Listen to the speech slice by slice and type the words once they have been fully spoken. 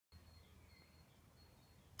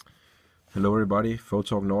Hello everybody,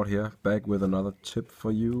 Photog Nord here, back with another tip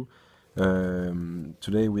for you.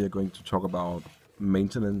 Today we are going to talk about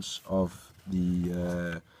maintenance of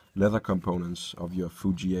the leather components of your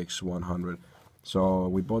Fuji x100. So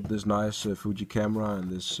we bought this nice Fuji camera and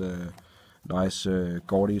this nice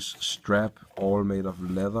Gordy's strap, all made of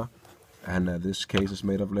leather. And this case is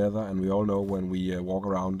made of leather, and we all know when we walk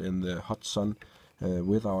around in the hot sun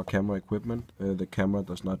with our camera equipment, the camera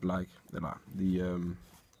does not like the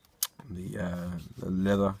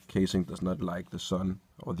leather casing does not like the sun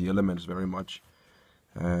or the elements very much.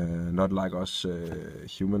 Not like us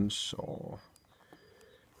humans or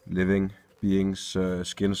living beings.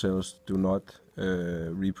 Skin cells do not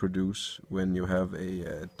reproduce when you have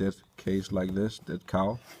a dead case like this, dead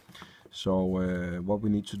cow. So what we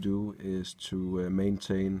need to do is to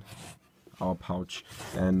maintain our pouch,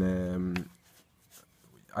 and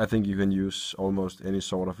I think you can use almost any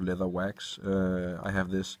sort of leather wax. I have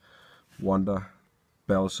this Wonder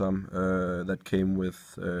balsam that came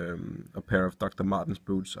with a pair of Dr. Martens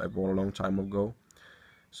boots I bought a long time ago.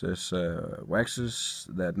 It says waxes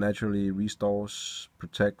that naturally restores,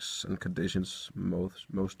 protects and conditions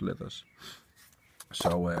most leathers.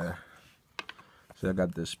 So I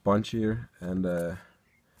got this sponge here, and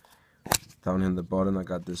down in the bottom I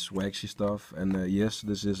got this waxy stuff, and yes,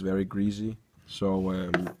 this is very greasy, so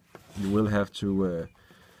you will have to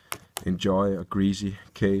enjoy a greasy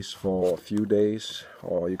case for a few days,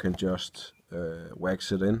 or you can just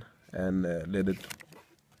wax it in and let it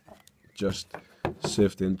just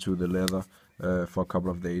sift into the leather for a couple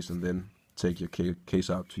of days, and then take your case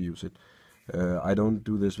out to use it. I don't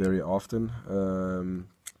do this very often.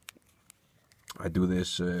 I do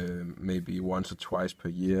this maybe once or twice per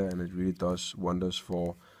year, and it really does wonders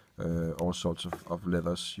for all sorts of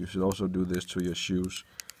leathers. You should also do this to your shoes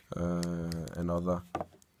and other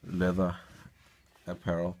leather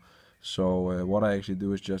apparel. So what I actually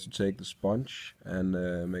do is just to take the sponge and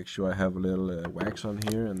make sure I have a little wax on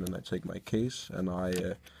here, and then I take my case and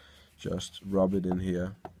I just rub it in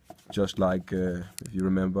here, just like if you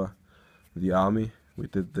remember the army, we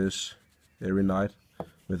did this every night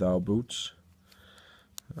with our boots.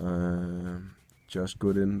 Just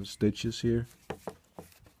good in the stitches here,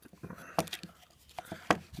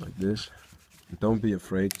 like this. Don't be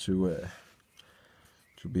afraid to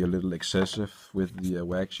be a little excessive with the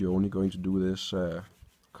wax. You're only going to do this a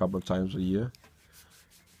couple of times a year.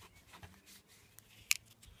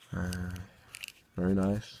 Very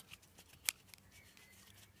nice.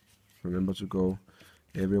 Remember to go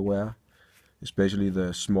everywhere, especially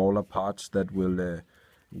the smaller parts that will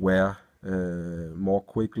wear more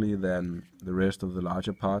quickly than the rest of the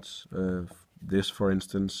larger parts. This, for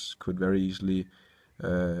instance, could very easily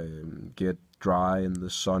get dry in the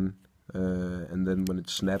sun, and then when it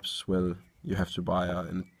snaps, well, you have to buy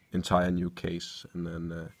an entire new case, and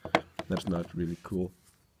then that's not really cool.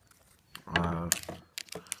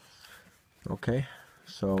 Okay,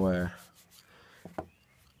 so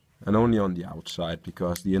and only on the outside,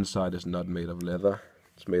 because the inside is not made of leather.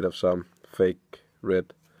 It's made of some fake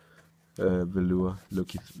red velour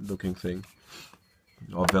looking thing,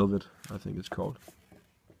 or velvet, I think it's called.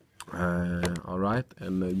 Alright,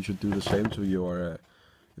 and you should do the same to your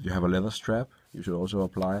if you have a leather strap. You should also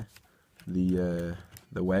apply the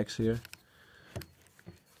wax here.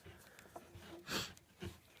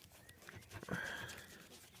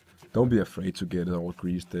 Don't be afraid to get it all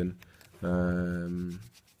greased in.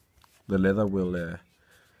 The leather will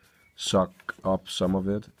suck up some of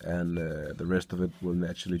it, and the rest of it will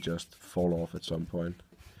naturally just fall off at some point.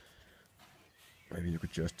 Maybe you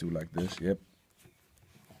could just do like this. Yep.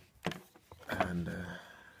 And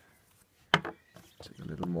take a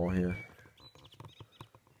little more here.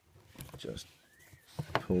 Just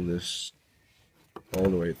pull this all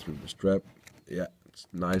the way through the strap. Yeah, it's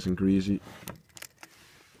nice and greasy.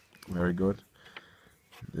 Very good.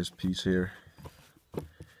 This piece here,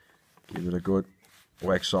 give it a good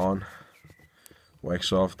wax on,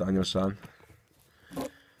 wax off, Daniel-san.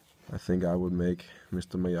 I think I would make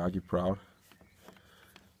Mr. Miyagi proud.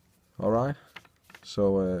 Alright,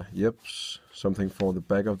 so yep, something for the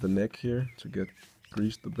back of the neck here to get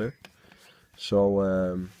greased a bit.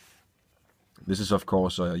 So this is of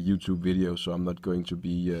course a YouTube video, so I'm not going to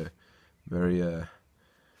be very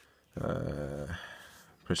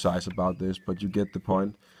precise about this, but you get the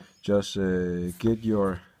point. Just get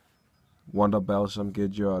your Wonder balsam,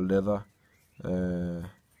 get your leather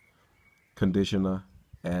conditioner,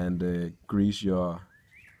 and grease your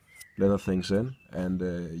leather things in, and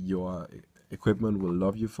your equipment will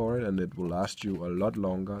love you for it, and it will last you a lot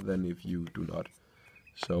longer than if you do not.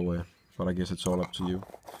 So but I guess it's all up to you.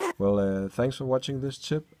 Well, thanks for watching this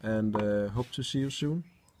tip, and hope to see you soon.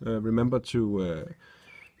 Remember to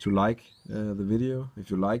like the video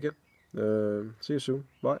if you like it. See you soon.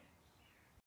 Bye.